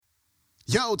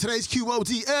Yo, today's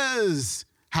QOD is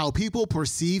how people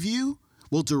perceive you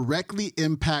will directly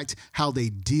impact how they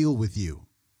deal with you.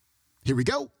 Here we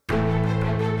go.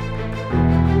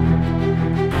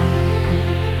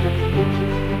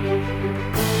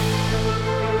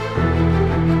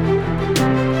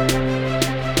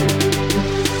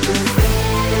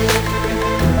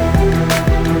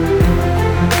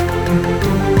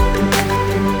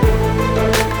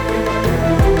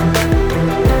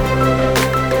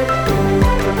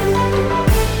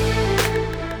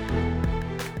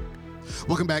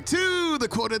 Welcome back to the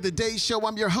Quote of the Day Show.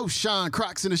 I'm your host, Sean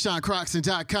Croxton of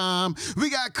SeanCroxton.com. We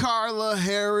got Carla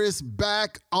Harris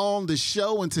back on the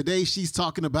show, and today she's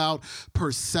talking about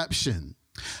perception.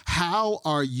 How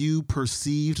are you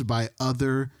perceived by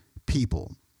other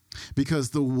people?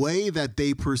 Because the way that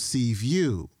they perceive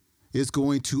you is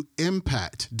going to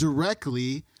impact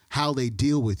directly how they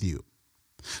deal with you.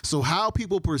 So how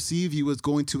people perceive you is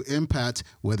going to impact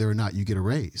whether or not you get a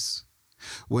raise,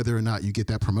 whether or not you get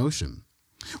that promotion,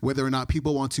 whether or not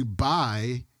people want to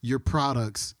buy your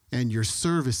products and your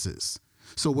services.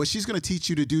 So what she's going to teach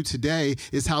you to do today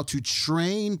is how to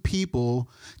train people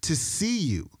to see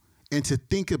you and to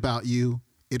think about you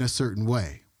in a certain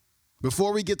way.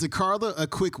 Before we get to Carla, a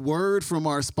quick word from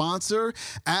our sponsor,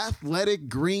 Athletic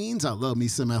Greens. I love me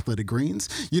some Athletic Greens.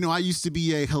 You know, I used to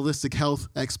be a holistic health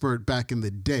expert back in the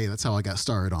day. That's how I got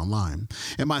started online.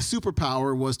 And my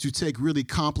superpower was to take really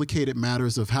complicated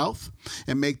matters of health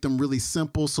and make them really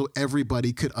simple so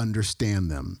everybody could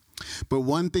understand them. But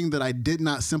one thing that I did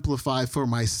not simplify for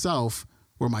myself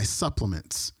were my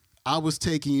supplements. I was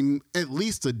taking at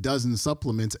least a dozen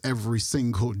supplements every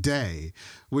single day,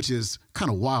 which is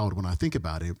kind of wild when I think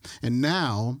about it. And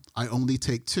now I only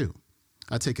take two.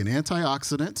 I take an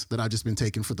antioxidant that I've just been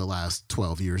taking for the last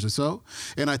 12 years or so,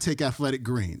 and I take Athletic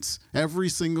Greens. Every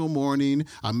single morning,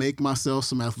 I make myself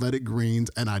some Athletic Greens,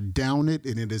 and I down it,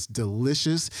 and it is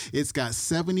delicious. It's got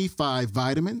 75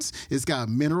 vitamins. It's got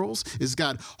minerals. It's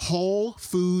got whole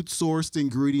food-sourced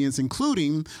ingredients,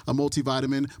 including a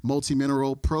multivitamin,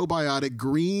 multi-mineral, probiotic,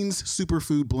 greens,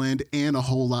 superfood blend, and a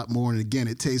whole lot more. And again,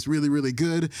 it tastes really, really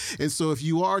good. And so if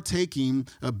you are taking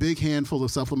a big handful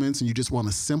of supplements and you just want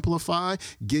to simplify,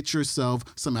 get yourself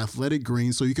some Athletic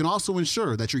Greens so you can also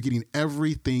ensure that you're getting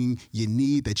everything you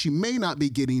need that you may not be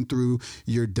getting through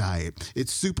your diet.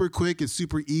 It's super quick. It's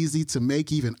super easy to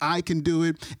make. Even I can do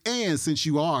it. And since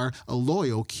you are a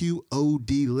loyal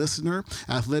QOD listener,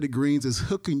 Athletic Greens is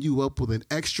hooking you up with an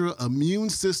extra immune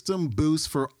system boost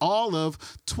for all of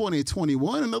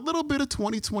 2021 and a little bit of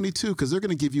 2022 because they're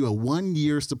going to give you a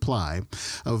 1-year supply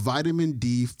of vitamin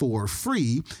D for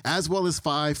free, as well as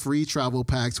 5 free travel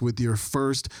packs with your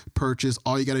first purchase.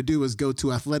 All you got to do is go to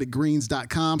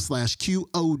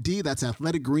athleticgreens.com/QOD. That's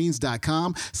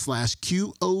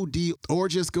athleticgreens.com/QOD, or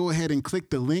just go ahead and click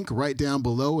the link right down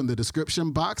below in the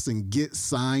description box and get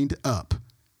signed up.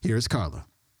 Here's Carla.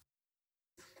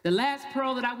 The last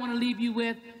pearl that I want to leave you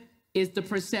with is the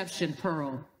perception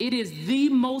pearl. It is the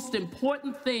most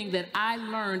important thing that I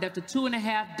learned after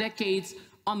 2.5 decades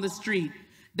on the street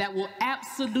that will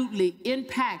absolutely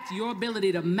impact your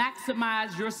ability to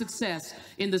maximize your success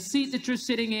in the seat that you're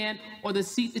sitting in or the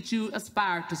seat that you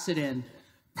aspire to sit in.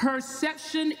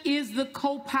 Perception is the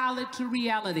co-pilot to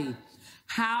reality.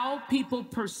 How people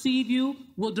perceive you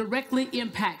will directly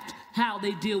impact how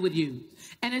they deal with you.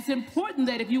 And it's important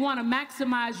that if you want to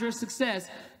maximize your success,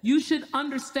 you should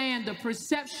understand the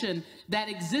perception that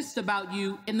exists about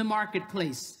you in the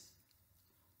marketplace.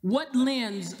 What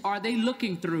lens are they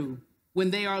looking through when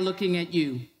they are looking at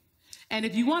you? And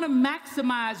if you want to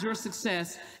maximize your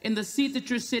success in the seat that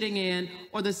you're sitting in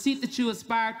or the seat that you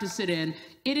aspire to sit in,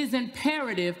 it is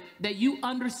imperative that you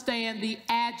understand the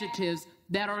adjectives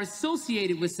that are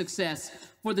associated with success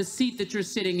for the seat that you're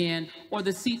sitting in or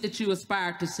the seat that you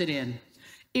aspire to sit in.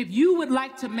 If you would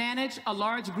like to manage a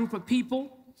large group of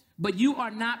people, but you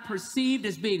are not perceived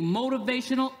as being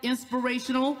motivational,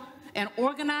 inspirational, and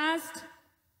organized,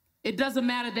 it doesn't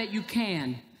matter that you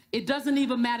can. It doesn't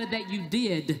even matter that you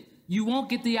did. You won't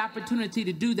get the opportunity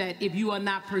to do that if you are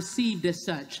not perceived as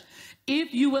such.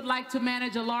 If you would like to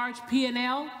manage a large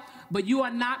P&L, but you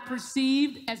are not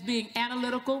perceived as being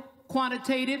analytical,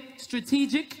 quantitative,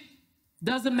 strategic,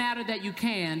 doesn't matter that you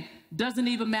can, doesn't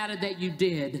even matter that you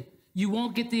did. You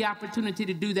won't get the opportunity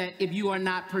to do that if you are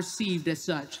not perceived as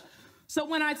such. So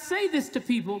when I say this to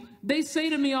people, they say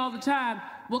to me all the time,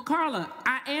 well, Carla,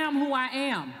 I am who I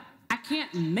am. I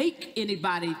can't make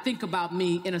anybody think about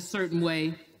me in a certain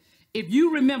way. If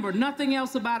you remember nothing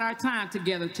else about our time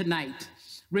together tonight,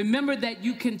 remember that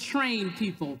you can train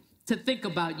people to think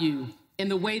about you in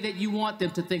the way that you want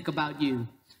them to think about you.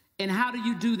 And how do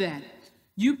you do that?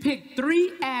 You pick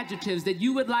 3 adjectives that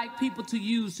you would like people to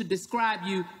use to describe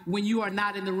you when you are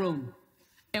not in the room.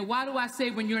 And why do I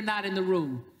say when you're not in the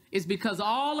room? It's because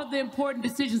all of the important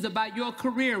decisions about your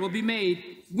career will be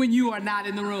made when you are not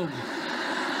in the room.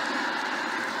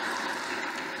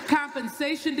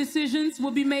 Compensation decisions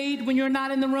will be made when you're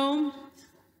not in the room.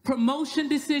 Promotion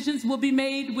decisions will be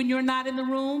made when you're not in the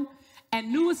room.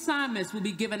 And new assignments will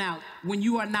be given out when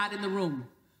you are not in the room.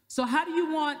 So how do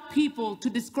you want people to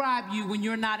describe you when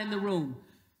you're not in the room?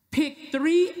 Pick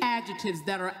 3 adjectives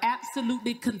that are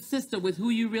absolutely consistent with who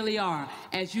you really are.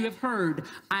 As you have heard,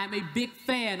 I'm a big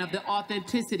fan of the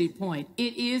authenticity point.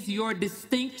 It is your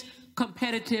distinct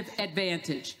competitive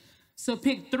advantage. So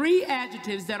pick 3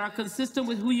 adjectives that are consistent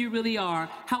with who you really are.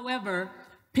 However,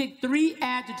 pick 3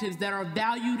 adjectives that are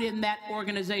valued in that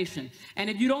organization. And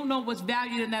if you don't know what's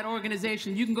valued in that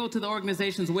organization, you can go to the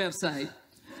organization's website.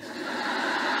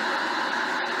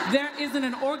 There isn't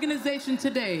an organization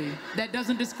today that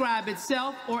doesn't describe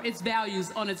itself or its values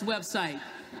on its website.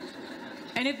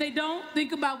 And if they don't,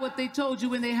 think about what they told you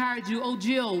when they hired you. Oh,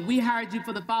 Jill, we hired you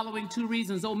for the following 2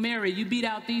 reasons. Oh, Mary, you beat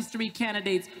out these 3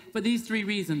 candidates for these 3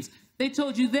 reasons. They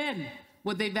told you then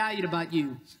what they valued about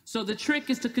you. So the trick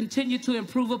is to continue to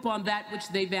improve upon that which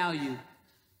they value.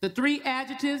 The 3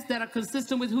 adjectives that are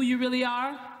consistent with who you really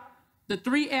are, the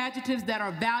 3 adjectives that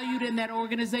are valued in that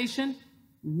organization,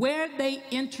 where they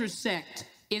intersect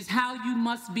is how you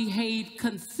must behave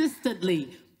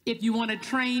consistently if you want to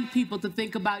train people to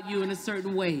think about you in a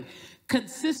certain way.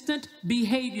 Consistent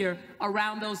behavior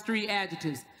around those 3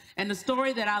 adjectives. And the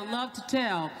story that I love to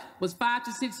tell was 5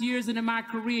 to 6 years into my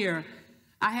career,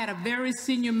 I had a very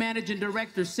senior managing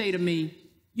director say to me,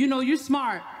 you know, you're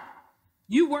smart,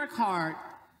 you work hard,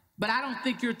 but I don't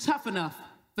think you're tough enough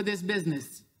for this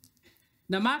business.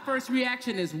 Now, my first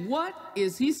reaction is, what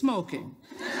is he smoking?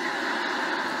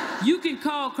 You can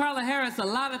call Carla Harris a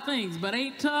lot of things, but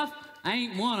ain't tough, I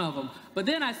ain't one of them. But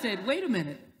then I said, wait a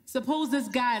minute, suppose this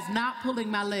guy is not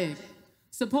pulling my leg.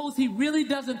 Suppose he really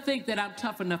doesn't think that I'm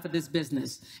tough enough for this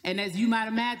business. And as you might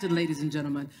imagine, ladies and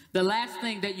gentlemen, the last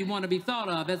thing that you want to be thought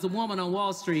of as a woman on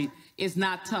Wall Street is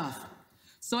not tough.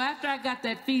 So after I got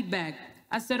that feedback,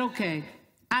 I said, okay,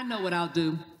 I know what I'll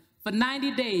do. For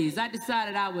 90 days, I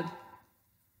decided I would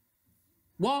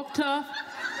walk tough,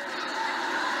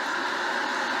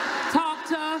 talk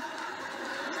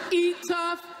tough, eat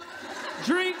tough,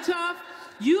 drink tough,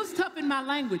 use tough in my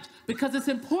language, because it's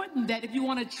important that if you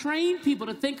want to train people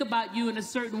to think about you in a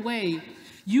certain way,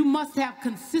 you must have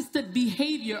consistent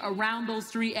behavior around those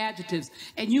 3 adjectives.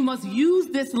 And you must use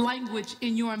this language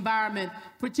in your environment,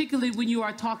 particularly when you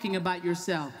are talking about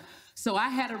yourself. So I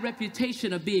had a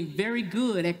reputation of being very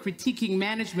good at critiquing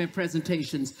management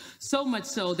presentations, so much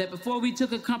so that before we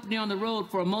took a company on the road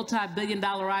for a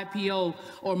multi-billion-dollar IPO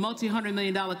or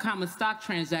multi-hundred-million-dollar common stock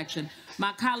transaction,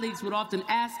 my colleagues would often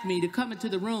ask me to come into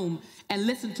the room and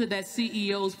listen to that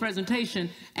CEO's presentation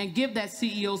and give that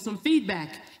CEO some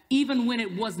feedback, even when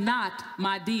it was not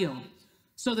my deal.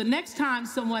 So the next time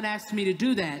someone asked me to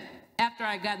do that, after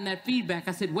I gotten that feedback,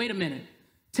 I said, wait a minute,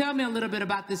 tell me a little bit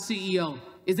about this CEO.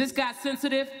 Is this guy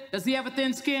sensitive? Does he have a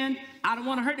thin skin? I don't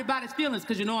want to hurt anybody's feelings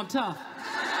because you know I'm tough.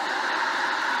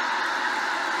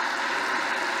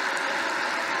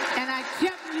 And I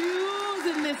kept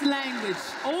using this language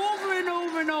over and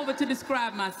over and over to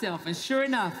describe myself. And sure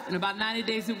enough, in about 90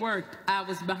 days it worked. I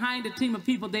was behind a team of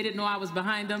people. They didn't know I was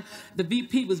behind them. The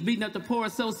VP was beating up the poor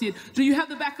associate. Do you have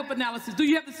the backup analysis? Do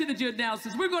you have the synergy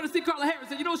analysis? We're going to see Carla Harris,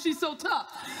 and you know she's so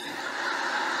tough.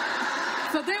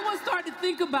 So they will start to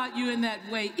think about you in that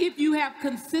way if you have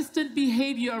consistent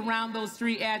behavior around those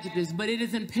 3 adjectives. But it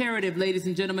is imperative, ladies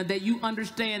and gentlemen, that you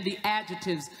understand the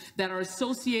adjectives that are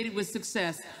associated with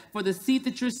success for the seat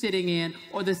that you're sitting in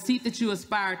or the seat that you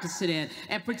aspire to sit in.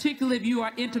 And particularly if you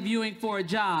are interviewing for a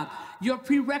job, your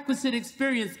prerequisite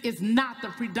experience is not the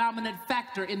predominant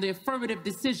factor in the affirmative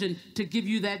decision to give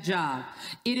you that job.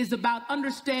 It is about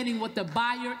understanding what the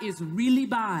buyer is really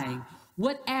buying.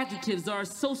 What adjectives are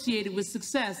associated with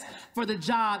success for the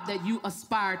job that you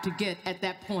aspire to get at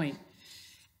that point?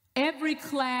 Every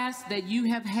class that you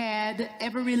have had,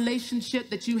 every relationship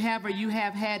that you have or you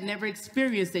have had, and every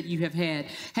experience that you have had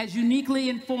has uniquely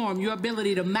informed your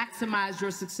ability to maximize your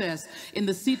success in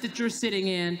the seat that you're sitting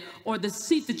in or the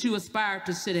seat that you aspire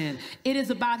to sit in. It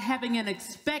is about having an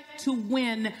expect to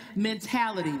win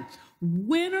mentality.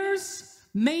 Winners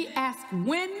may ask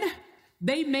when,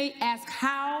 they may ask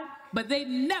how, but they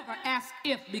never ask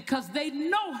if, because they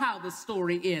know how the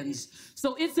story ends.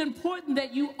 So it's important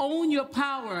that you own your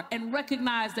power and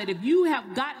recognize that if you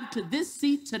have gotten to this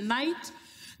seat tonight,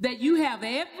 that you have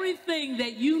everything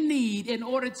that you need in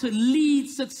order to lead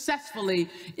successfully,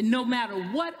 no matter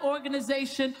what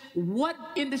organization, what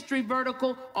industry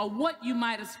vertical, or what you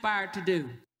might aspire to do.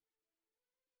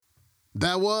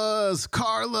 That was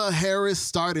Carla Harris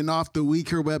starting off the week.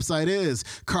 Her website is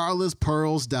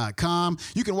carlaspearls.com.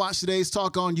 You can watch today's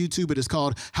talk on YouTube. It is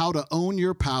called How to Own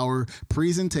Your Power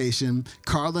Presentation.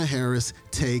 Carla Harris,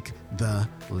 take the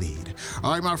lead.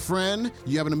 All right, my friend,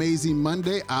 you have an amazing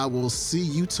Monday. I will see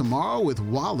you tomorrow with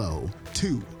Wallow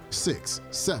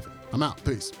 267. I'm out.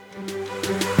 Peace.